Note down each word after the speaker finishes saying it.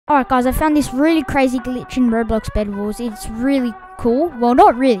Alright guys, I found this really crazy glitch in Roblox Bedwars. It's really cool. Well,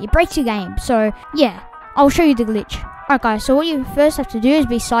 not really. It breaks your game. So, yeah. I'll show you the glitch. Alright guys, so what you first have to do is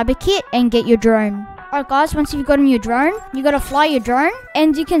be cyberkit and get your drone. Alright guys, once you've gotten your drone, you gotta fly your drone.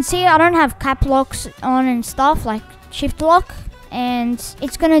 And you can see I don't have cap locks on and stuff, like shift lock. And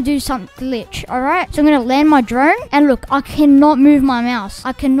it's gonna do some glitch, alright? So I'm gonna land my drone, and look, I cannot move my mouse.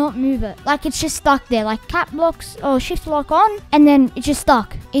 I cannot move it. Like, it's just stuck there, like cap locks or shift lock on, and then it's just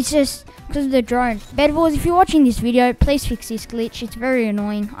stuck. It's just because of the drone. Bedwars, if you're watching this video, please fix this glitch. It's very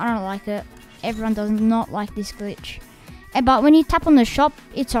annoying. I don't like it. Everyone does not like this glitch. But when you tap on the shop,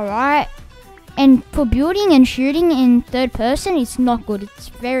 it's alright. And for building and shooting in third person, it's not good. It's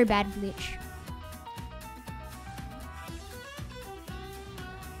a very bad glitch.